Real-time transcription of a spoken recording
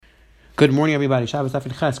Good morning, everybody. Shabbos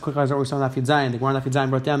Dafid Ches. Quick as always on Dafid Zayin. The Gemara Dafid Zayin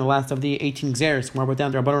brought down the last of the 18 Xeris. The Gemara brought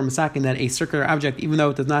down the Rabbanan Masakin that a circular object, even though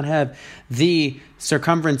it does not have the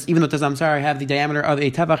circumference, even though it does, have the diameter of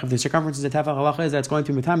a tefach, if the circumference is a tefach, halacha is that it's going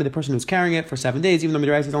to be Matami, the person who's carrying it for 7 days, even though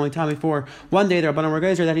Midrash is only Tami for 1 day. The Rabbanan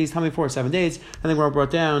Regezer that he's Tami for 7 days. And then the Gemara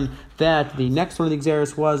brought down that the next one of the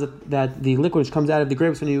Xeris was that the liquid which comes out of the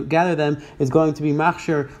grapes when you gather them is going to be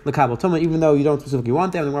machshir lekabel tuma, even though you don't specifically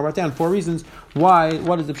want them. And the Gemara brought down 4 reasons why.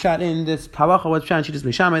 What is the pshat in this halacha? What's pshat in Shittas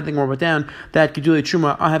Beis Shammai? I think we're brought down that Gedulei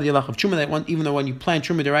Truma, I have the halacha of Truma, that one, even though when you plant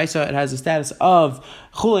Truma deraisa, it has the status of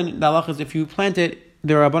Chulin. The halacha is if you plant it,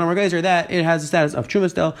 the Rabbanan Regezer that it has the status of Truma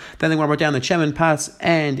still. Then they want to brought down that Shemen, Pas,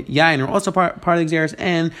 and Yain are also part of the Xeris,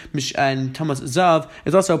 and Thomas Zav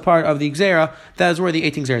is also part of the Xera. That is where the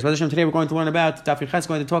 18 Xeris. Today we're going to learn about, Dafir Ches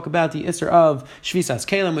going to talk about the Isser of Shvisas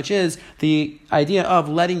Kalim, which is the idea of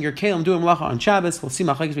letting your Kalim do a Malacha on Shabbos. We'll see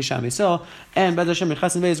Machlekes Beis Shammai Yisrael, and Bez Hashem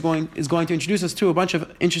Chesed Bey is going to introduce us to a bunch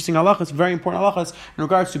of interesting halachas, very important halachas in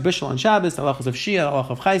regards to Bishul on Shabbos, the halachas of Shia, the halachas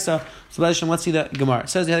of Chaisa. So Bez Hashem, let's see the Gemara. It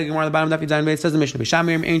says the Gemara at the bottom of Dafid Zayin Bey. It says the Mishnah.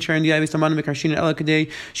 Shamir ain't sharing the Yavis Taman Mekarshin Ela Kadei.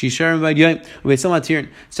 She's sharing by Yom.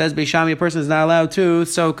 Says Beis Shammai, a person is not allowed to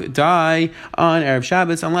soak dye on Erev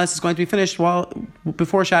Shabbos unless it's going to be finished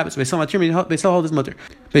before Shabbos. Beis Shammai hold his mutter.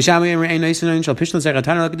 Beis Shammai ain't nice and shall pishna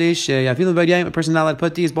zeratana Ela Kadei. Yafilu by Yom. A person is not allowed to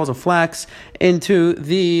put these balls of flax into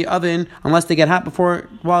the oven unless they get hot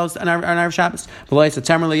while it's on Erev Shabbos.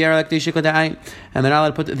 And they're not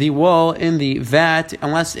allowed to put the wool in the vat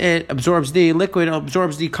unless it absorbs the liquid,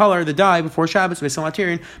 absorbs the color, the dye before Shabbos. Even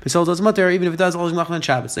if it does all the malacha on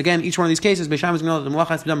Shabbos. Again, each one of these cases, Beis Shammai is going to hold that the malacha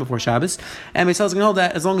has to be done before Shabbos, and Beis Hillel is going to hold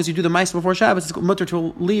that as long as you do the ma'aseh before Shabbos, it's mutter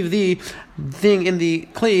to leave the thing in the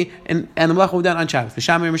kli, and the malacha will be done on Shabbos. Beis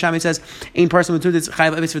Shammai says, "Ein person with this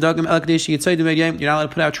chayav avis v'dagim el kadesh yitzaydu me'yom." You're not allowed to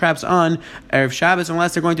put out traps on Erev Shabbos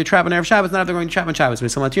unless they're going to trap on Erev Shabbos, not if they're going to trap on Shabbos.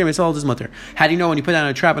 Beis Hillel holds his mutter. How do you know when you put down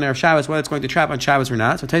a trap on Erev Shabbos whether it's going to trap on Shabbos or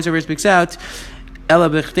not? So Taisa speaks out. As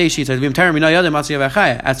Taisus,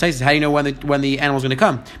 how do you know when the animal is going to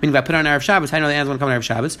come? Meaning, if I put on Erev Shabbos, how do you know the animal is going to come on Erev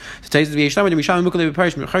Shabbos? So Taisus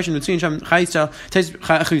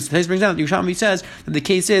brings down that Yerushalmi says that the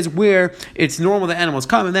case is where it's normal that animals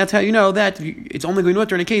come, and that's how you know that it's only going to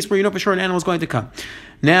enter in a case where you know for sure an animal is going to come.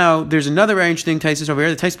 Now, there's another very interesting Taisus over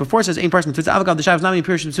here. The Taisus before says, "Ein person mitzvah avagav the Shabbos nami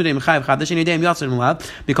pirish mitzvah imchayev chadash in yedayim yatzim lab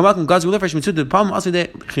b'kamakam gazu lefresh mitzvah the palm also the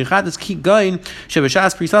chichadas keep going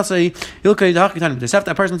shebashas prisasei ilkei dahakitan the seft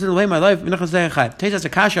that person mitzvah lay my life v'nachas lechayev." Taisus a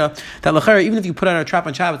kasha that lechera even if you put out a trap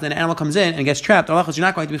on Shabbos and an animal comes in and gets trapped, halachas you're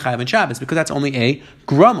not going to be chayev on Shabbos because that's only a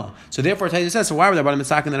grama. So therefore, Taisus says, so why were there rabbanim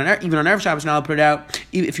misakin that even on Erev Shabbos you're not allowed to put it out?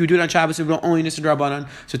 If you do it on Shabbos, it will only nisad rabbanan.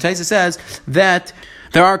 So Taisus says that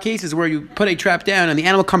there are cases where you put a trap down and the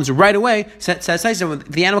animal comes right away.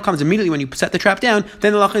 The animal comes immediately when you set the trap down.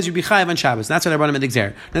 Then the halacha is you be chayav on Shabbos. That's why they brought him at the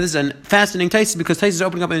Xer. Now this is a fascinating Taisus because Taisus is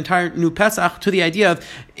opening up an entire new Pesach to the idea of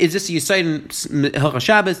is this a Yisayid in Hilchos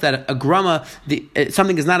Shabbos that a grama,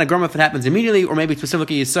 something is not a grama if it happens immediately, or maybe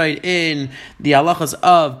specifically Yisayid in the halachas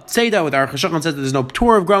of Tzeda, with our Chashachon says that there's no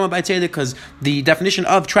tour of grama by Tzeda because the definition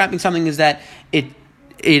of trapping something is that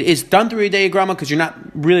it is done through a day of grama because you're not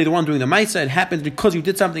really the one doing the ma'aseh. It happens because you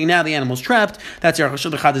did something. Now the animal's trapped. That's your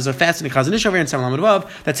Chashul. There's a fascinating Chazon Ish over here in Sam Lamed Vav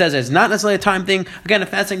that says it's not necessarily a time thing. Again, a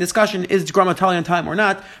fascinating discussion is grama tali on time or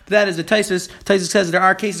not. But that is the Taisus. Taisus says that there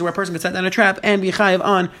are cases where a person can set down a trap and be chayiv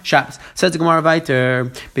on Shabbos. Says the Gemara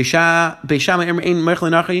Vayter Beis Shammai ein merchel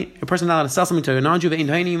nachi. A person not allowed to sell something to a non-Jew.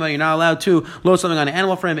 You're not allowed to load something on an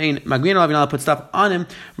animal for him. Ein magrin. You're not allowed to put stuff on him.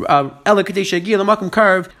 Ela kadesh yagil l'makom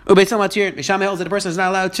karv. Beis Shammai holds that a person is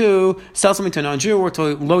not allowed to sell something to a non-Jew or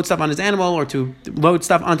to load stuff on his animal or to load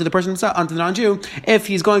stuff onto the person himself, onto the non-Jew, if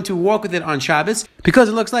he's going to walk with it on Shabbos, because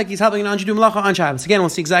it looks like he's helping a non-Jew do malacha on Shabbos. Again, we'll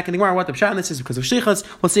see exactly what the pshat in this is because of shlichus.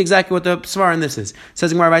 We'll see exactly what the svar in this is. It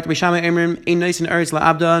says Gemara right, Beis Shammai emrim ein nice and eretz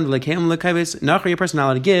la'abdan v'lekeim lekayves. Nachri, a person not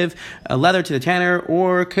allowed to give a leather to the tanner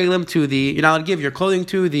or kalim to the. You're not allowed to give your clothing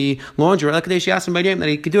to the launderer. Elkadesh yasim by that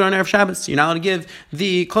he could do it on Erev Shabbos. You're not allowed to give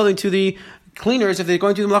the clothing to the cleaners if they're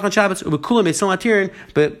going to do the malach on Shabbos. But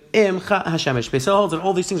im hashemesh. Beis Hillel holds that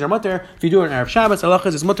all these things are mutter. If you do it on Erev Shabbos,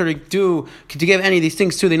 halachas is mutter to give any of these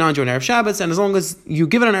things to the non-Jew on Erev Shabbos, and as long as you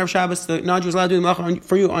give it on Erev Shabbos, the non-Jew is allowed to do the malach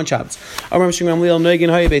for you on Shabbos. We were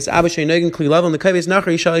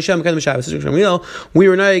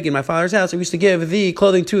noig in my father's house. We used to give the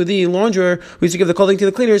clothing to the launderer. We used to give the clothing to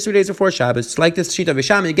the cleaners 3 days before Shabbos. Like this sheet of Beis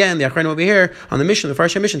Shammai again, the Achronim over here on the mission, the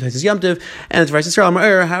Farshim mission, Taisus Yom Tov, and it's Farshim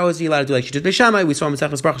Yisrael. How is he allowed to do like she did Shit Beishamai. We saw in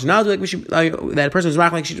Masechtas Brachos Naldu that a person who's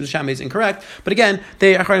machal like Shit Beishamai is incorrect. But again,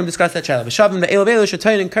 they Acharonim discuss that shaila. V'shavim the Elavelu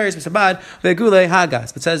Shatayin and Karis B'Sabad ve'Gulei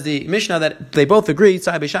Hagas. But says the Mishnah that they both agree,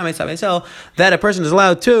 Tzai Beishamai, Tzai Beisel, that a person is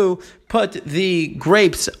allowed to put the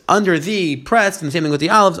grapes under the press, and the same thing with the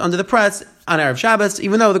olives under the press on Erev Shabbos,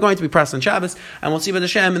 even though they're going to be pressed on Shabbos. And we'll see by the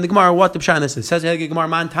Shem in the Gemara what the pshat this is. Says the Gemara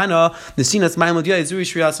Man Tana, the Sinas Ma'im L'Diyah Zuri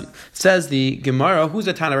Shriyasin. Says the Gemara, who's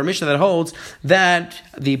the Tana, or Mishnah that holds that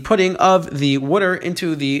the putting of the water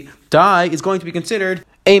into the dye is going to be considered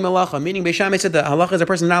a malacha, meaning Beis Shammai said that halacha is a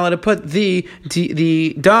person not allowed to put the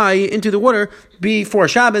dye into the water before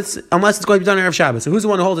Shabbos unless it's going to be done on Erev Shabbos. So who's the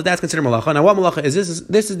one who holds that that's considered malacha? Now what malacha is this?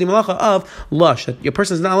 This is the malacha of lush, that your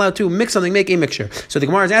person is not allowed to mix something, make a mixture. So the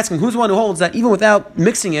Gemara is asking, who's the one who holds that even without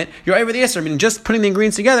mixing it, you're over the Isser, meaning just putting the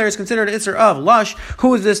ingredients together is considered an Isser of lush.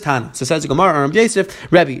 Who is this Tana? So says the Gemara, Aram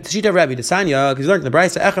Yosef, Rebbe, Tashita Rebbe, the Sanya, because he learned in the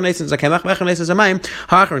Brisa, Echanesin Zakemach, Echanesin Zamayim,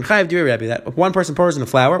 Hachar and Chayiv, Diri Rebbe, that if one person pours in the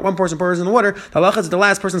flour, one person pours in the water, the halacha is the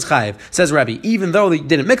last person's chayiv. Says Rebbe, even though they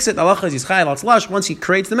didn't mix it, the halacha is he's chayiv al lush. Once he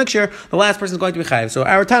creates the mixture, the last person is going to be chayiv. So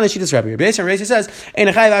our Tana Shittas Rebbe, Rebbe Yisrael says, "Ein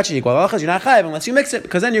a chayiv actually equal." Halacha is you're not chayiv unless you mix it,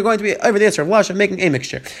 because then you're going to be over the Yisrael of lush and making a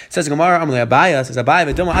mixture. Says the Gemara, Amalei Abaya, says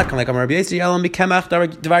Abaya, V'doma Atkan like Amar Rebbe Yisrael Elam B'Kemach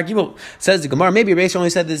Davar Gibul. Says the Gemara, maybe Rebbe Yisrael only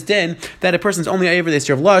said this din that a person's only over the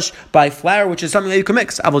Yisrael of lush by flour, which is something that you can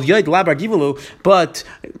mix. Avol Yoid Labar Gibulu, but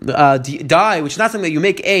dye, which is not something that you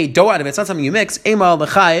make a dough out of it. It's not something you mix. Emal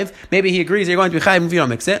l'chayiv. Maybe he agrees that you're going to be chayiv if you don't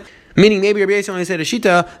mix it. Meaning, maybe Rabbi Yosef only said a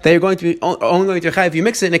shita that you're going to be only going to chayiv if you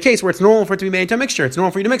mix it in a case where it's normal for it to be made into a mixture. It's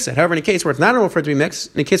normal for you to mix it. However, in a case where it's not normal for it to be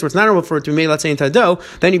mixed, in a case where it's not normal for it to be made, let's say into a dough,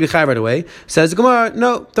 then you'd be chayiv right away. Says the Gemara,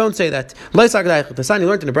 no, don't say that. The sign you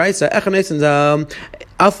learned in the Brisa,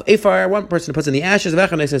 Afar, one person puts in the ashes of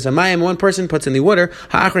Echanesis, Amayim, one person puts in the water,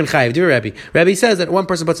 Ha'achrin chayiv. Do Rabbi. Rabbi says that one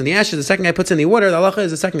person puts in the ashes, the second guy puts in the water, the halacha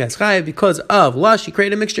is the second guy's chayiv because of lush, he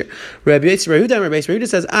created a mixture. Rabbi Yehuda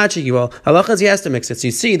says, Achigivol, halacha is he has to mix it. So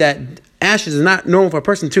you see that ashes is not normal for a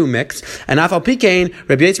person to mix, and Afal Pikain,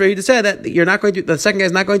 Rabbi Yehuda said that you're not going to, the second guy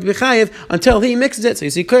is not going to be chayiv until he mixes it. So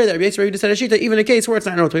you see clearly that Rabbi Yehuda said a shita, even in a case where it's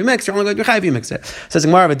not normal to be mixed, you're only going to be chayiv if you mix it. Says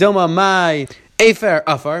Gemara, V'dilma mai Afer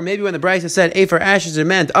afar. Maybe when the Brisa said Afer ashes, it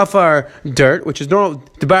meant afar dirt, which is normal,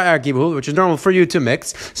 which is normal for you to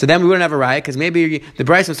mix. So then we wouldn't have a riot because maybe the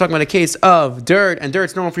Brisa was talking about a case of dirt, and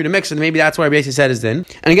dirt's normal for you to mix, and maybe that's why Brisa said is then.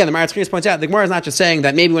 And again, the Maharatz Chiyas points out the Gemara is not just saying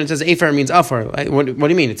that maybe when it says Afer it means afar. What do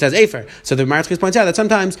you mean? It says Afer. So the Maharatz Chiyas points out that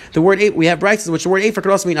sometimes the word we have Brisas which the word Afer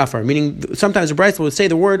could also mean afar, meaning sometimes the Brisa will say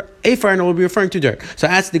the word Afer and it will be referring to dirt. So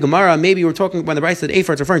ask the Gemara, maybe we're talking when the Brisa said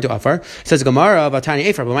Afer, it's referring to afar. It says the Gemara about Tanya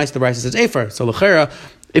Afer, but the Brisa says Afer. So l'chera,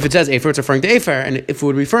 if it says Afer, it's referring to Afer, and if it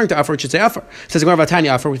would be referring to Afar, it should say Afar. It says Gemara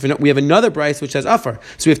Vatanya Afar. We have another Bryce which says Afar.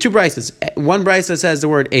 So we have two Bryces. One Bryce says the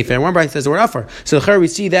word Afer, and one Bryce says the word Afar. So the we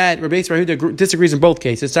see that Rabbi Yehuda disagrees in both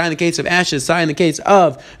cases. Sai in the case of ashes, Sai in the case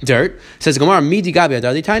of dirt. It says Gemara Midi Gabi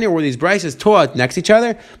Adadi Tanya. Were these Bryces taught next to each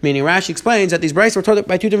other? Meaning Rashi explains that these Bryces were taught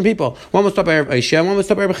by two different people. One was taught by Aisha, and one was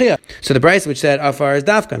taught by Rebbe. So the Bryce which said Afar is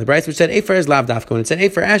Dafka, and the Bryce which said Afer is Lav Dafka. When it said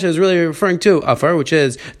Afer ashes, is really referring to Afar, which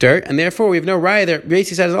is dirt, and therefore we have no raya there. Rabbi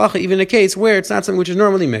said Allah, even in a case where it's not something which is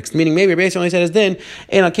normally mixed, meaning maybe Rabbi only said as din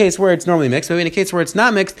in a case where it's normally mixed, maybe in a case where it's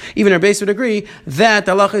not mixed, even Rabbi would agree that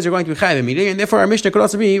the halachas are going to be chayiv immediately, and therefore our Mishnah could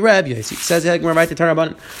also be Rabbi Yossi. It says right to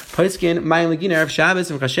Taraban Paiskin Mayim Legina Erev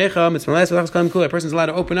Shabbos and Chashecha Mitzmalas V'Lachas Kalim Kula. A person is allowed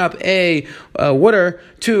to open up a water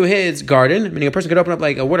to his garden, meaning a person could open up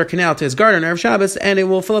like a water canal to his garden Erev Shabbos, and it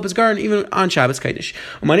will fill up his garden even on Shabbos Kaidish.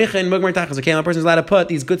 A person is allowed to put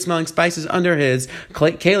these good smelling spices under his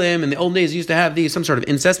kalim. In the old days, they used to have these some sort of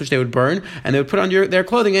incest which they would burn, and they would put on their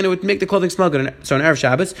clothing, and it would make the clothing smell good. So on Erev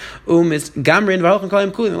Shabbos, is gamrin v'halchan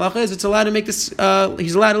kalim kulin. The halacha is it's allowed to make this.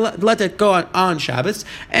 He's allowed to let that go on Shabbos,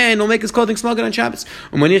 and it'll make his clothing smell good on Shabbos.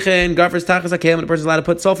 Umanichin gafres tachas hakelim. The person is allowed to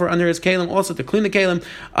put sulfur under his kalim, also to clean the kalim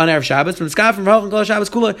on Erev Shabbos. From skaf from v'halchan kol Shabbos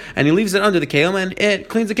kula, and he leaves it under the kalim, and it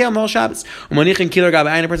cleans the kalim all Shabbos. Umanichin kiler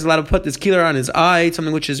gabayin. The person is allowed to put this kiler on his eye,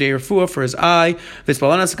 something which is a refuah for his eye.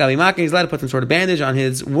 V'spalanas gabimakin. He's allowed to put some sort of bandage on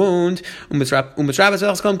his wound. And it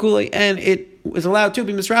is allowed to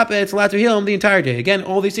be misrapa, it's allowed to heal him the entire day. Again,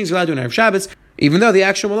 all these things are allowed to do on Erev Shabbos, even though the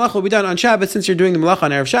actual malacha will be done on Shabbos, since you're doing the malacha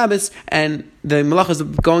on Erev Shabbos, and the malacha is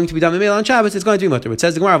going to be done on Shabbos, it's going to be mutter. It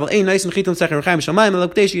says the Gemara, a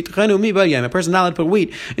person is not allowed to put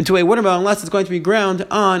wheat into a watermelon unless it's going to be ground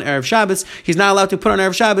on Erev Shabbos. He's not allowed to put on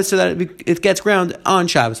Erev Shabbos so that it gets ground on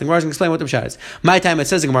Shabbos. And the Gemara is going to explain what the pshat is. My time, it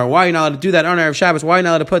says the Gemara, why are you not allowed to do that on Erev Shabbos? Why are you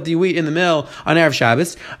not allowed to put the wheat in the mill on Erev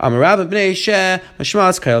Shabbos?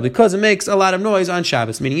 Because it makes a lot of noise on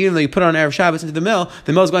Shabbos. Meaning, even though you put on Erev Shabbos into the mill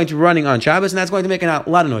is going to be running on Shabbos, and that's going to make a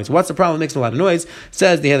lot of noise. What's the problem? It makes a lot of noise. It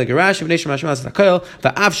says the Helig Rashi, So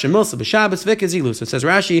it says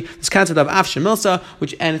Rashi, this concept of af shemilsa,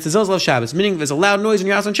 and it's a zilzal of Shabbos, meaning there's a loud noise in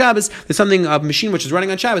your house on Shabbos. There's something, a machine which is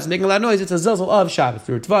running on Shabbos, making a loud noise. It's a zilzal of Shabbos.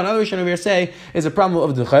 The Ritva, another Rishon over here say, is a problem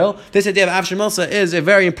of the chayil. This idea of af shemilsa is a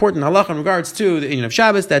very important halacha in regards to the union of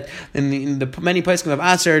Shabbos. That in the many places of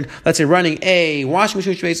Aser, let's say running a washing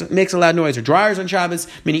machine which makes a loud noise, or dryers on Shabbos,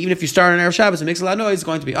 meaning even if you start on Erev Shabbos, it makes a loud noise. It's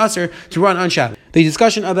going to be Aser to run on Shabbos. The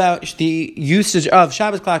discussion about the usage of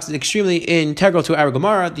Shabbos clocks is extremely integral to our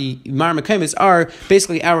Gemara. The Mar Mekemis are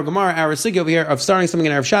basically our Gemara, our Sigi over here of starting something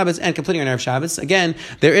in Erev Shabbos and completing an Erev Shabbos. Again,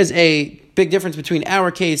 there is a big difference between our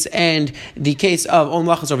case and the case of Ol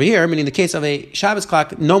Malachas over here, meaning the case of a Shabbos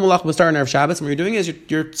clock, no Malach will start on Erev Shabbos, and what you're doing is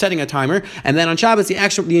you're setting a timer, and then on Shabbos, the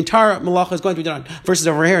entire Malach is going to be done. Versus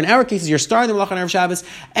over here, in our cases, you're starting the Malach on Erev Shabbos,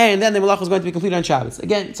 and then the Malach is going to be completed on Shabbos.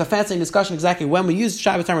 Again, it's a fascinating discussion exactly when we use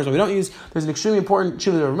Shabbos timers, when we don't use. There's an extremely important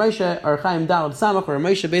Shuvah of Ramesha, or Chaim Dalad Samach, where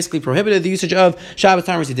Ramesha basically prohibited the usage of Shabbos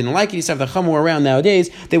timers. He didn't like it. He said if the Chum were around nowadays,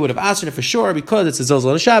 they would have asked it for sure, because it's a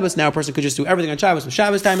Zilzal of Shabbos. Now a person could just do everything on Shabbos with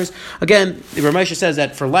Shabbos timers. Again, the Ramesha says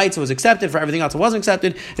that for lights it was accepted, for everything else it wasn't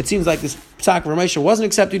accepted. It seems like this psak of Ramesha wasn't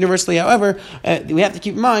accepted universally. However, we have to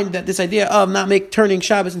keep in mind that this idea of not turning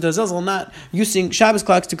Shabbos into a zilzal, not using Shabbos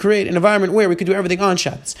clocks to create an environment where we could do everything on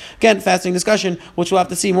Shabbos. Again, fascinating discussion, which we'll have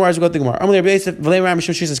to see more as we go through the Gemara.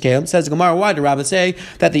 Says the Gemara, why did Rabbah say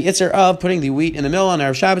that the itzer of putting the wheat in the mill on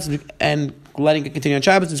our Shabbos and letting it continue on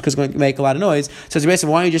Shabbos is because it's going to make a lot of noise? Says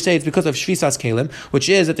basically, why don't you just say it's because of Shvisas Kalim, which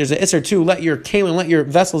is that there's an Isser to let your Kalim, let your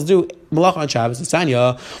vessels do Malach on Shabbos. And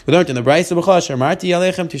Sanya, we learned in the Brayso B'Chosh, Amarti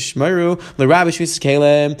Alechem Tishmeru L'Rabbi Shvisas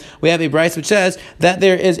Kalim. We have a Brayso which says that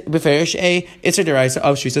there is Beferish a Isser Deraisa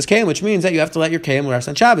of Shvisas Kalim, which means that you have to let your Kalim rest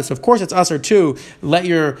on Shabbos. So of course it's Asr to let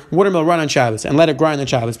your watermill run on Shabbos and let it grind on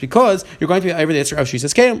Shabbos, because you're going to be over the Isser of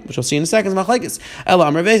Shvisas Kalim, which we'll see in a second. Machlekes Ela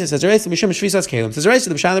Amar Vesa says Reisa Mishum Shvisas Kalim. Says Reisa,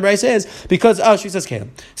 the Pshan of the Brayso is because of Shvisas Kalim.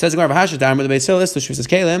 Says the Gemara B'Hashash Da'am with the Beis Hillel is to Shvisas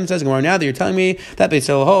Kalim. Says the Gemara, now that you're telling me that Beis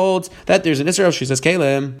Hillel holds that there's an Isser of Shvisas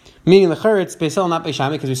Kalim, meaning the Chur, it's Beis Hillel, not Beis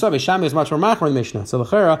Shammai, because we saw Beis Shammai is much more machmir than Mishnah. So the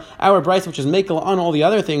Chur, our Brayso, which is Mekel on all the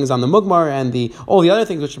other things, on the Mugmar and all the other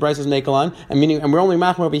things which the Brayso is Mekel on, and we're only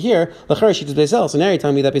machmir over here, the Chur, she does Beis Hillel. So now you're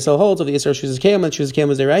telling me that Beis Hillel holds of the Isser of Shvisas Kalim, and Shvisas Kalim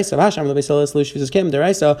was Deraisa. Hasham the Beis Hillel is Shvisas Kalim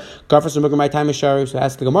Deraisa. Gafras and Mugmar my time is Shari. So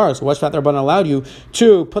ask the Gemara. So what's that Rabbanan allowed you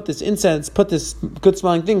to put this incense, put this good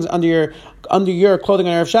smelling things under your clothing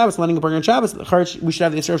on Erev Shabbos, letting it burn on Shabbos? We should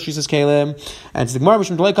have the Isser of Shvisas Kalim. And it's the Gemara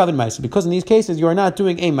Mishum Delay Kavod Maisa, because in these cases you are not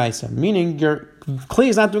doing a Maisa, meaning your Kli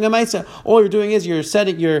is not doing a Maisa. All you're doing is you're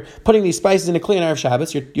putting these spices in a Kli on Erev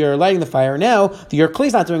Shabbos. You're lighting the fire. Now your Kli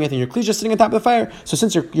is not doing anything. Your Kli is just sitting on top of the fire. So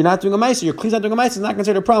since you're not doing a Maisa, your Kli is not doing a Maisa, it's not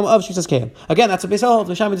considered a problem of Shvisas Kalim. Again, that's what Beis Hillel holds.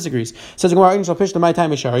 The Shammai disagrees. Says the Gemara, shall pitch to my time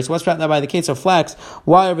Mishari. So what's that by the case of flax?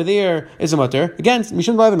 Why over there is a mutter? Again,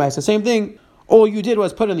 Mishum Delay Maisa. Same thing. All you did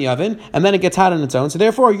was put it in the oven, and then it gets hot on its own. So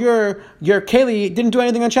therefore, your keli didn't do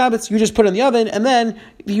anything on Shabbos. You just put it in the oven, and then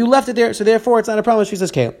you left it there. So therefore, it's not a problem. She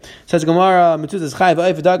says keli. Says Gemara, Metuzas Chai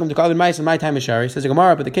v'Oifadagim to Kavod Ma'isa. My time is Shari. Says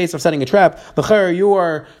Gemara, but the case of setting a trap, l'cher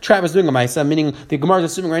your trap is doing a Ma'isa, meaning the Gemara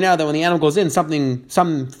is assuming right now that when the animal goes in,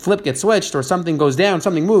 some flip gets switched or something goes down,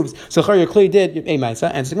 something moves. So l'cher your keli did a Ma'isa,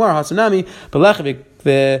 and says Gemara Hasanami b'lechavik.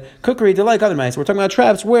 The cookery to like other mice. We're talking about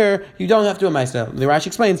traps where you don't have to do a mice. The Rashi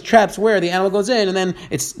explains traps where the animal goes in and then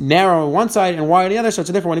it's narrow on one side and wide on the other. So it's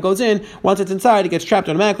different when it goes in. Once it's inside, it gets trapped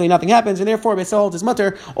automatically. Nothing happens, and therefore Beis Hillel holds his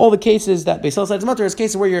mutter. All the cases that Beis Hillel said is mutter is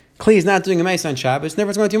cases where your kli is not doing a mice on Shabbos. Never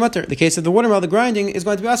it's going to be mutter. The case of the watermill, the grinding, is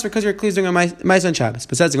going to be usher because your kli is doing a mice on Shabbos.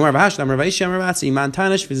 Besides the Gemara,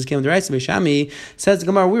 says the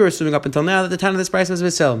Gemara, we were assuming up until now that the time of this price was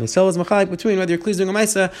Beis Hillel. Beis Hillel is machalik between whether your kli is doing a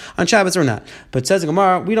mice on Shabbos or not. But says the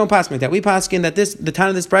Gemara, we don't pass like that. We pass in that the time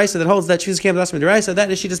of this price that holds that Shvisas Kalim is Deraisa, that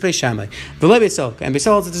is she just Beis Shammai. The Beis Hillel and Beis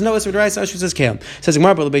Hillel holds that there's no Isser Deraisa Shvisas Kalim. Says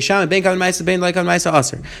Gemara, but Beis Shammai ben Kavod Ma'isa ben like Kavod Ma'isa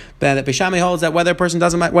Aser. But Beis Shammai holds that whether a person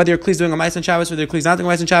doesn't, whether your kli is doing a mice on Shabbos, whether your kli is not doing a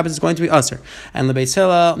mice on Shabbos, is going to be Aser. And the Beis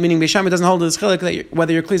Hillel, meaning Beis Shammai doesn't hold this chilik that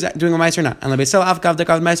whether your kli is doing a mice or not. And the Beis Hillel afkav de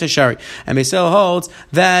Kavod Ma'isa Shari. And Beis Hillel holds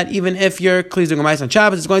that even if your kli is doing a mice on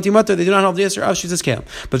Shabbos, it's going to be mutter. They do not hold the Isser of Shvisas Kalim.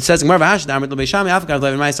 But it says Gemara v'Hashdam Beis Shammai afkav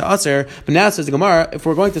de Ma'isa Aser. But now says the Gemara, if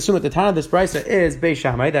we're going to assume that the time of this brisa is Beis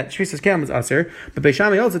Shammai, that Shvisas Kalim is Aser, but Beis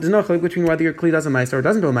Shammai also there's no chiluk between whether your kli does a ma'isa or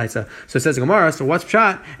doesn't do a ma'isa. So it says the Gemara, so what's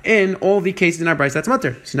pshat in all the cases in our brisa that's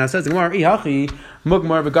mutter? So now it says the Gemara, Ihachi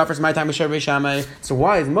Mugmar v'Gafras my time is Beis Shammai. So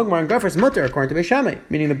why is Mugmar and Gafras mutter according to Beis Shammai?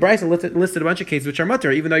 Meaning the brisa listed a bunch of cases which are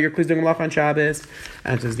mutter, even though your kli is doing a malach on Shabbos.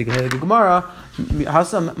 And it says the Gemara,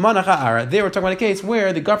 Hasam Manacha Ara. They were talking about a case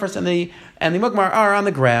where the Gafras and the mukmar are on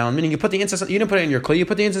the ground, meaning you put the incense, you didn't put it in your kli, you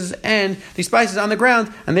put the incense and the spices on the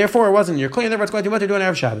ground, and therefore it wasn't in your kli, and therefore it's going to be what they're doing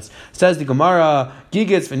Erev Shabbos. Says the Gemara,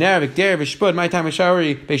 Gigitz, V'ner, V'kder, V'shpud, my time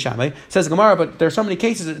Shari, Beishamai. Says the Gemara, but there are so many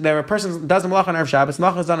cases that a person does the malach on Erev Shabbos,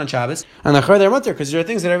 malach is done on Shabbos, and the they're mutter, because there are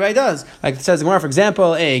things that everybody does. Like it says the Gemara, for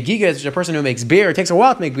example, a Gigitz is a person who makes beer, it takes a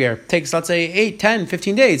while to make beer, it takes, let's say, 8, 10,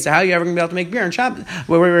 15 days. So how are you ever going to be able to make beer on Shabbos?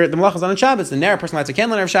 Where the malach is on Shabbos, the Ner, a person lights a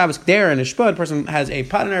candle on Erev Shabbos, Kder, and a Shpud, a person has a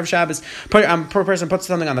pot on Erev Shabbos, per person puts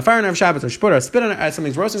something on the fire on Erev Shabbos, or Shpud, or a spit on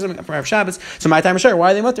something's roasting something for Erev Shabbos. So my time is sure,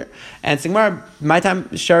 why are they mutter? And Sigmar, my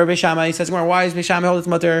time sure Beishamai, says Gemara, why is Beishamai hold its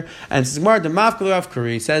mutter? And Sigmar, the Mafkalu of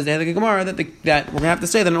Kuri, says the Gemara that we're going to have to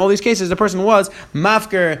say that in all these cases the person was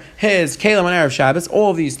Mafker his Kalim on Erev Shabbos,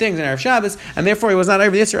 all of these things on Erev Shabbos, and therefore he was not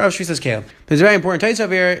over the Yisr of Shvisas Kalim. There's a very important taste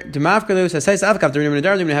over here. The Mafkalu says Taisa Avkav, the Rim and the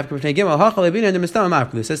Dardim, have Kaptei Gimel, Hachalebina, and the Mistama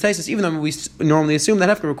Mafkalu. Says Taisa, even though we normally assume that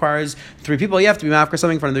Hefka requires 3 people, you have to be Mafker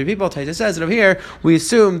something in front of 3 people. Taisa says that over here we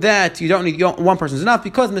assume that you don't need one person is enough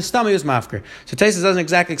because Mistama is Mafker. So Taisa doesn't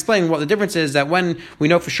exactly explain what the difference is, that when we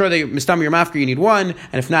know for sure that Mistama you're Mafker, you need 1,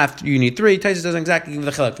 and if not, you need 3. Taisa doesn't exactly give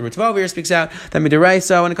the chilek. The Ritva over here speaks out that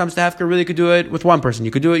Midiraisa, when it comes to Hefka, really could do it with 1 person.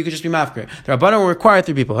 You could do it, you could just be Mafker. The Rabbanan will require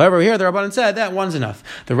 3 people. However, here the Rabbanan said that 1's enough.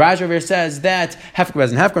 The Raj over here says that Hefka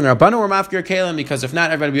wasn't Hefka, and the Rabbanan were Mafker Kalim, because if not,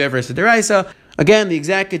 everybody would be over a Sidiraisa. Again, the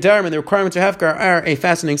exact Gedarim and the requirements of Hefkar are a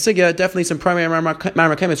fascinating sugya. Definitely some primary Marmar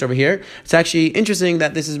Chemis over here. It's actually interesting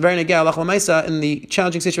that this is very negel Lachal Maisa in the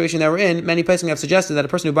challenging situation that we're in. Many places have suggested that a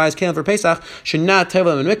person who buys Kalim for Pesach should not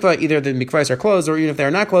tevel them in mikvah. Either the mikvahs are closed, or even if they are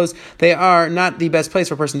not closed, they are not the best place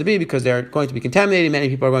for a person to be because they're going to be contaminated. Many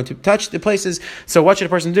people are going to touch the places. So what should a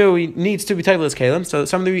person do? He needs to be tevel his Kalim. So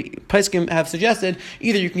some of the places have suggested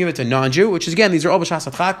either you can give it to a non-Jew, which is again, these are all b'shas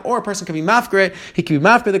chak, or a person can be mafker it. He can be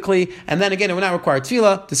mafker the kli, and then again, it will not require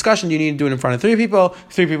tefillah. Discussion, do you need to do it in front of 3 people?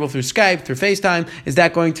 3 people through Skype, through FaceTime? Is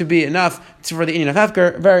that going to be enough for the Inyan of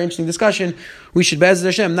Hefker? Very interesting discussion. We should, Be'ez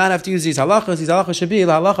Hashem, not have to use these halachas. These halachas should be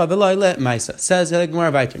la halacha v'lo le ma'isa. Says Helig Gemara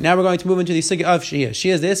Vayter. Now we're going to move into the sugya of Shehiyah.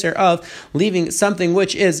 Shehiyah is the issur of leaving something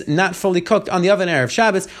which is not fully cooked on the oven Erev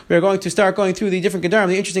Shabbos. We are going to start going through the different gedarim,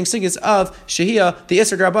 the interesting sugyas of Shehiyah, the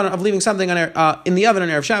issur Rabbanan of leaving something in the oven on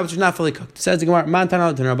Erev Shabbos which is not fully cooked. Says the Gemara, Man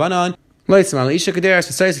Tanal Tan Rabbanan. Who's the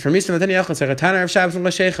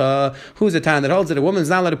tan that holds that a woman is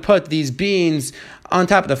not allowed to put these beans on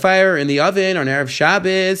top of the fire in the oven on Erev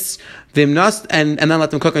Shabbos? And then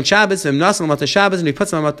let them cook on Shabbos. And if he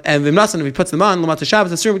puts them on, Lamata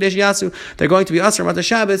Shabbos, they're going to be Asr Lamata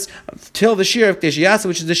Shabbos till the shear of Yasu,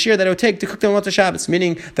 which is the shear that it would take to cook them on Lamata Shabbos.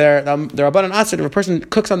 Meaning they're Rabbanan Asr. If a person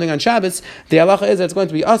cooks something on Shabbos, the halacha is that it's going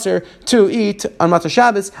to be Asr to eat on Lamata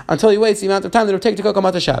Shabbos until he waits the amount of time that it would take to cook on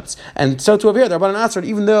Lamata Shabbos. And so too over here, the Rabbanan Asr,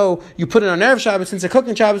 even though you put it on Erev Shabbos, since they're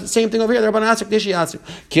cooking Shabbos, the same thing over here, the Rabbanan Asr K'desh Yasu.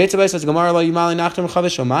 Kiyetzabay says Gemara Lo Yimali Nachtem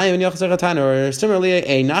Chavish Shomayim and Yochzer Chatan, or similarly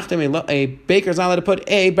a Nachtem, a baker is not allowed to put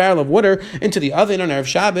a barrel of water into the oven on Erev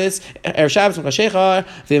Shabbos and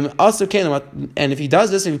if he does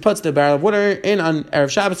this, if he puts the barrel of water in on Erev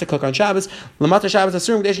Shabbos to cook on Shabbos, Lamata Shabbos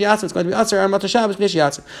Asur K'desh Yasu, it's going to be Asur on Lamata Shabbos K'desh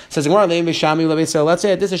Yasu. Says Gemara Leim Beishami Lebeisel. Let's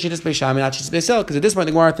say this is Shittas Beishami, not Shittas Beisel, because at this point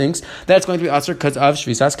the Gemara thinks that it's going to be Asur because of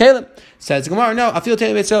Shvisas Kalim. Says Gemara, no, I feel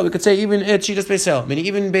Tei Beisel. We could say even it's Shittas Beisel, meaning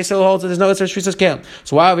even Beisel holds that there's no Asur Shvisas Kalim.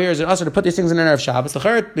 So why over here is it Asur to put these things in Erev Shabbos? The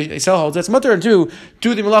Cheret Beisel holds it's mutter to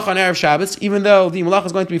do the Malach on Erev Shabbos, even though the Malach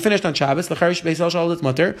is going to be finished on Shabbos. The Cheret Beisel holds it's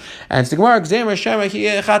mutter, and the Gemara Gzemer Shema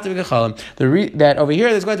Chatim Gechalim. That over here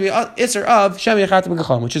there's going to be Isser of Shema Chatim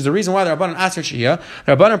Gechalim, which is the reason why the Rabbanan Asur Shehiyah.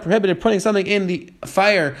 The Rabbanan prohibited putting something in the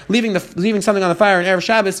fire, leaving something on the fire in Erev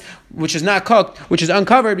Shabbos, which is not cooked, which is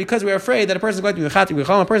uncovered, because we are afraid that a person is going to be Chatim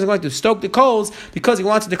Gechalim, a person is going to stoke the coals because he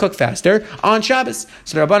wants it to cook faster on Shabbos.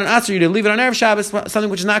 So the Rabbanan Asur you to leave it on Erev Shabbos, something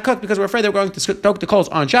which is not cooked, because we're afraid that we're going to stoke the coals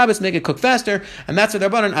on Shabbos, make it cook faster, and that's what the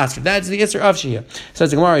Rabbanan Asur. That's the Isser of Shehiyah.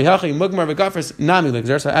 Says the Gemara, Yachi Mugmar V'Gafres Nami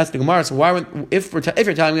Ligzer. So I asked the Gemara, so why, if you're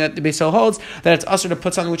telling me that the Beisel holds that it's Asur to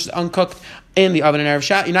put something which is uncooked in the oven in Erev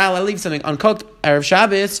Shabbos, you're not allowed to leave something uncooked Erev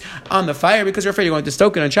Shabbos on the fire because you're afraid you're going to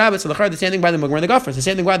stoke it on Shabbos. So the same thing by the Mugmar and the Gafres. The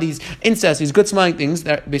same thing by these incest, these good smelling things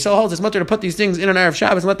that Beisel holds. It's mutter to put these things in on Erev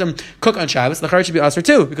Shabbos and let them cook on Shabbos. The Cheret should be Asur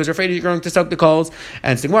too, because you're afraid you're going to stoke the coals.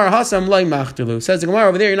 And the Gemara Hasam Loi Machtelu. Says the Gemara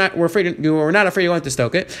over there, you're not afraid you're going to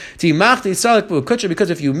stoke it. Because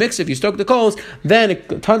if you mix, if you stoke the coals, then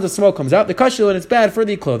tons of smoke comes out. The kashu, and it's bad for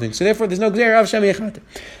the clothing. So therefore, there's no gzer of Shem Yechat.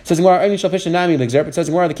 Says the Gemara, it says the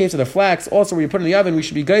Gemara, in the case of the flax, also where you put in the oven, we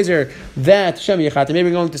should be geyser that Shem Yechat. Maybe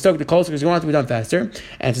we're going to stoke the coals because we want it to be done faster.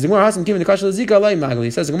 And says the Gemara, Hasam the kashu zika lay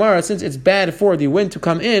magli. Says the Gemara, since it's bad for the wind to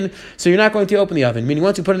come in, so you're not going to open the oven. Meaning,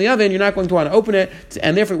 once you put it in the oven, you're not going to want to open it,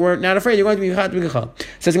 and therefore we're not afraid you're going to be chat b'gachal.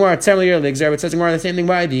 Says the Gemara, tzemer ligzer. But says the Gemara, the same thing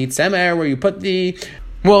by the tzemer, where you put the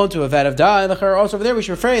Well, to a vat of dye, also over there we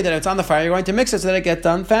should be afraid that it's on the fire, you're going to mix it so that it gets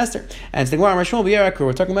done faster. And it's the Gemara Mashmul B'Yeraku,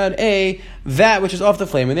 we're talking about a vat which is off the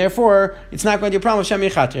flame, and therefore it's not going to be a problem with Shem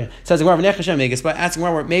Yichatri. It says the Gemara V'nech Hashem Megis, but asking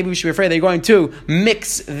Gemara, maybe we should be afraid that you're going to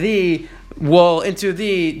mix the wool into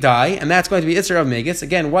the dye, and that's going to be Isser of Megis.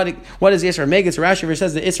 Again, what is the Isser of Megis? Rashi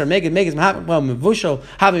says the Isser of Megis, Mevushal,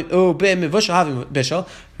 having Mevushal, having Bishal.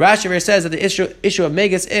 Rashi says that the issue of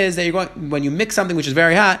Megis is that you're going, when you mix something which is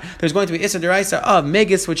very hot, there's going to be Isser Deraisa of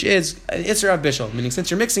Megis, which is Isser of Bishal. Meaning, since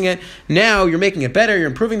you're mixing it, now you're making it better, you're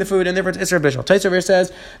improving the food, and therefore it's Isser of Bishal. Taisar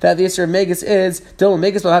says that the Isser of Megis is Dilma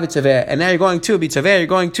Megis will have it Taveh, and now you're going to be Taveh, you're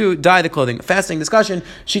going to dye the clothing. Fasting discussion,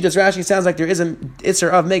 Shitas Rashi sounds like there is an Isser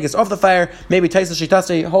of Megis off the fire. Maybe Taisa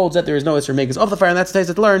Shitase holds that there is no Isser Megis off the fire, and that's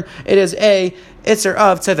Taisa to learn. It is a Isser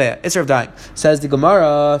of Taveh, Isser of dyeing. Says the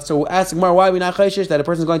Gemara, so ask the Gemara, why are we not chayshish that a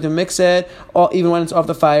person's going to mix it even when it's off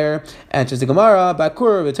the fire? And says the Gemara,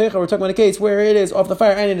 Bakur, we're talking about a case where it is off the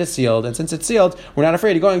fire and it is sealed, and since it's sealed, we're not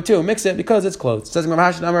afraid of going to mix it because it's closed. Says the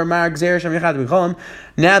Gemara,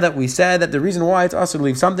 now that we said that the reason why it's also to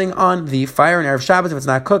leave something on the fire in Erev Shabbos if it's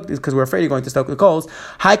not cooked is because we're afraid you're going to stoke the coals.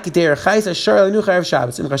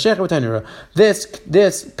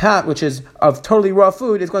 This pot, which is of totally raw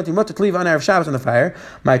food, is going to be mutter to leave on Erev Shabbos on the fire.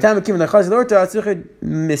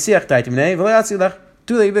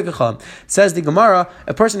 Says the Gemara,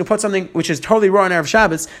 a person who puts something which is totally raw on Erev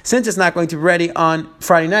Shabbos, since it's not going to be ready on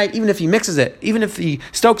Friday night, even if he mixes it, even if he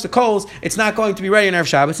stokes the coals, it's not going to be ready on Erev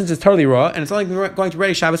Shabbos since it's totally raw, and it's only going to be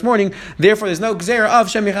ready Shabbos morning. Therefore, there's no gzera of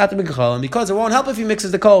Shem Yichatri B'Gechal, and because it won't help if he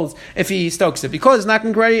mixes the coals, if he stokes it, because it's not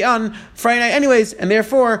going to be ready on Friday night anyways, and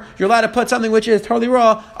therefore you're allowed to put something which is totally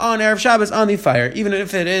raw on Erev Shabbos on the fire, even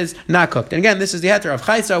if it is not cooked. And again, this is the heter of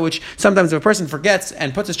Chaisa, which sometimes if a person forgets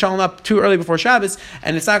and puts his chalon up too early before Shabbos,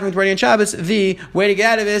 and it's not going to be ready on Shabbos, the way to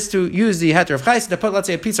get out of it is to use the heter of Chaisa to put, let's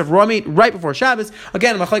say, a piece of raw meat right before Shabbos.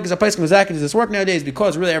 Again, Machlek is a place does this work nowadays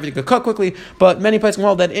because really everything could cook quickly, but many places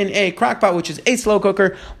hold that in a crock pot, which is a slow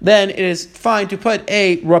cooker, then it is fine to put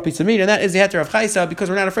a raw piece of meat, and that is the heter of Chaisa because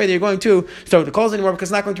we're not afraid that you're going to stoke the coals anymore because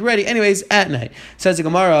it's not going to be ready anyways at night. Says the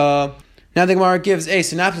Gemara. Now the Gemara gives a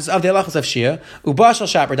synopsis of the halachas of Shia. Ubashal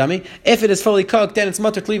shaper dami. If it is fully cooked, then it's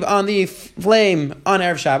mutter to leave on the flame on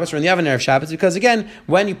Erev Shabbos or in the oven on Erev Shabbos. Because again,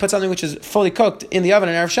 when you put something which is fully cooked in the oven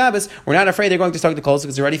on Erev Shabbos, we're not afraid they're going to stoke the coals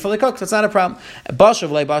because it's already fully cooked. So it's not a problem. Bashal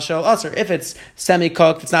v'lei bashal aser. If it's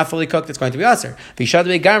semi-cooked, it's not fully cooked, it's going to be aser. V'shad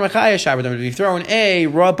v'gar mechaya shaper dami. If you throw in a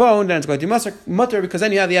raw bone, then it's going to be mutter because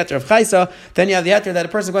then you have the heter of Chaisa. Then you have the heter that a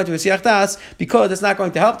person is going to be siach das because it's not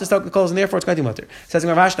going to help to stoke the coals and therefore it's going to be mutter. Says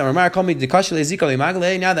Rav Hashna, Mar call me the kashel ezikol.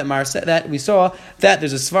 Now that Mar said that, we saw that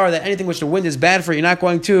there's a svar that anything which the wind is bad for, you're not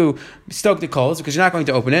going to stoke the coals because you're not going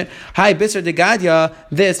to open it. Hi bisser de gadya,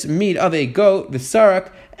 this meat of a goat, the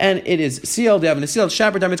sarak, and it is sealed. They have a sealed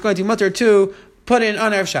shaperdam. It's going to be mutter to put in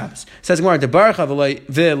on Erev Shabbos. Says Gemara, debarcha v'loi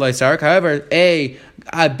sarak. However, a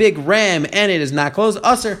big ram and it is not closed,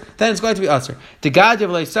 aser, then it's going to be aser. Degadya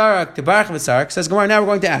v'loi sarak, debarcha v'sarak. Says Gemara, now we're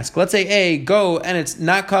going to ask. Let's say a goat and it's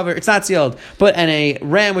not covered, it's not sealed, but and a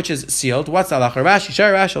ram which is sealed. What's the halacha? Rashi,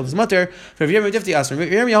 Shari Rashi holds mutter. Rav Yirmiyah difti aser. Rav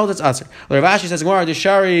Yirmiyah holds it's aser. Rav Ashi says Gemara, the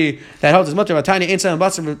Shari that holds its mutter. Vatani insel and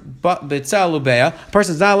batzar b'tzal lubeya. A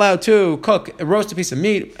person's not allowed to cook, roast a piece of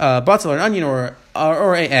meat, batzal or an onion or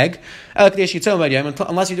an egg, unless you do it on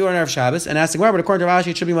Erev Shabbos. And ask the Gemara, but according to Rashi,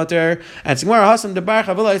 it should be mutter. And Gemara, Hasan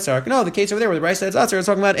debarcha v'loi sarak. No, the case over there where the Rashi says aser is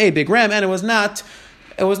talking about a big ram and it was not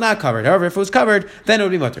covered. However, if it was covered, then it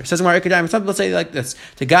would be mutter. Says Gemara, some people say like this: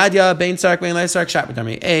 the gadya bein sark bein lai sark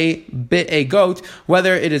shaperdami. A goat,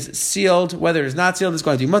 whether it is sealed, whether it is not sealed, is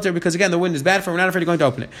going to be mutter because again, the wind is bad for. We're not afraid of going to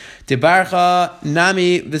open it. Debarcha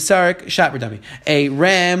nami the sark shaperdami. A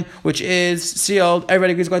ram which is sealed,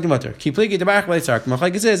 everybody agrees is going to mutter. Kipligi debarcha lai sark.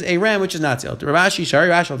 Machlekes is a ram which is not sealed. Ravashi Shari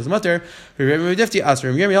Rashal is mutter. Difti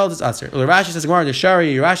aser. Yirmi holds is aser. Ravashi says Gemara, the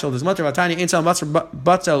Shari Rashal is mutter. Vatani insal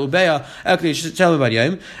batzel ubeya ekli tell everybody.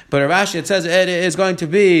 But Rashi, it says it is going to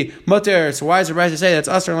be mutter. So why is Rashi say that's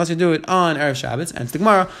usher unless you do it on Erev Shabbos? And it's the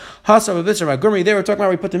Gemara, Hasav B'Bisra Gurmi. They were talking about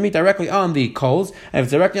we put the meat directly on the coals, and if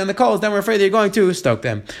it's directly on the coals, then we're afraid that you're going to stoke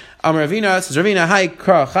them. Amar Ravina says Ravina Hai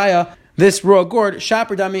Kra Chaya. This raw gourd,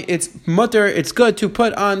 shaperdami, it's mutter, it's good to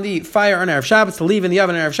put on the fire on Erev Shabbos, to leave in the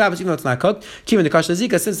oven on Erev Shabbos, even though it's not cooked. Kivin the kasha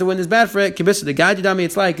zika, since the wind is bad for it, kibisa the gadidami,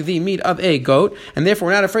 it's like the meat of a goat, and therefore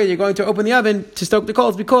we're not afraid you're going to open the oven to stoke the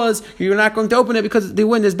coals because you're not going to open it because the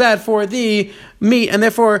wind is bad for the meat, and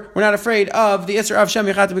therefore we're not afraid of the Isser of Shem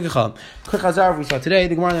Yichatri B'Gechal. Quick Chazar we saw today,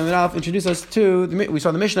 the Gemara Nemanaf introduced us to, we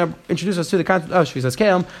saw the Mishnah introduce us to the concept of Shvisas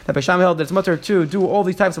Kelim, that Beisham held that it's mutter to do all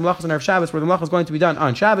these types of malachas on Erev Shabbos, where the malacha is going to be done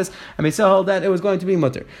on Shabbos, and Beisil held that it was going to be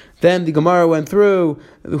mutter. Then the Gemara went through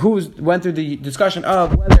the discussion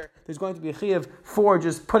of whether there's going to be a chiyuv for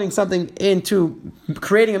just putting something into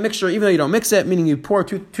creating a mixture, even though you don't mix it, meaning you pour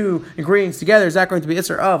two ingredients together. Is that going to be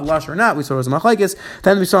Isser of Lush or not? We saw it was a machlekes.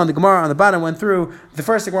 Then we saw in the Gemara on the bottom, went through the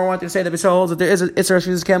first Gemara wanted to say that Bissel holds that there is an Isser of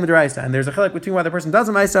Shvizas Kem D'Oraisa, and there's a chilek between whether the person does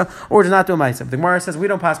a Maisa or does not do a Maisa. The Gemara says we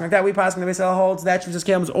don't pass like that. We pass like the Bissel holds that Shvizas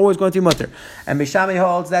Kem is always going to be mutter, and Bishami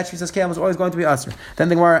holds that Shvizas Kem is always going to be Usr. Then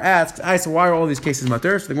the Gemara asks, so why are all these cases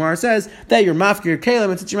mutter? So the Gemara says that you're mafkir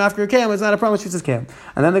kalim, and since you're mafkir kalim, it's not a problem with Shvizas Kem.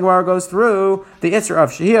 And then the Gemara goes through the Isser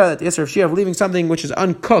of Shehiyah, that the Isser of Shehiyah of leaving something which is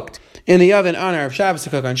uncooked in the oven on Erev Shabbos to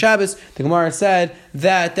cook on Shabbos. The Gemara said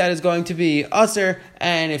that is going to be Usr,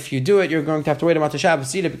 and if you do it, you're going to have to wait about the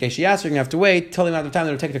Shabbos to eat it, because you're going to have to wait till the amount of time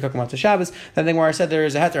that it will take to cook on Shabbos. Then the Gemara said there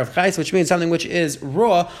is a heter of chais, which means something which is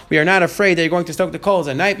raw. We are not afraid that you're going to stoke the coals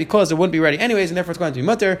at night because it wouldn't be ready anyways, and therefore it's going to be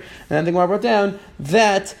mutter. And then the Gemara wrote down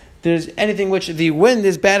that there's anything which the wind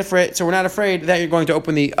is bad for it, so we're not afraid that you're going to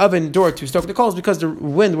open the oven door to stoke the coals because the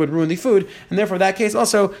wind would ruin the food, and therefore in that case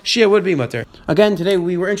also Shia would be mutter. Again, today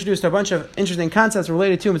we were introduced to a bunch of interesting concepts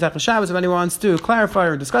related to Masechta Shabbos. If anyone wants to clarify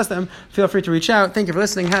or discuss them, feel free to reach out. Thank you for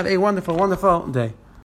listening. Have a wonderful, wonderful day.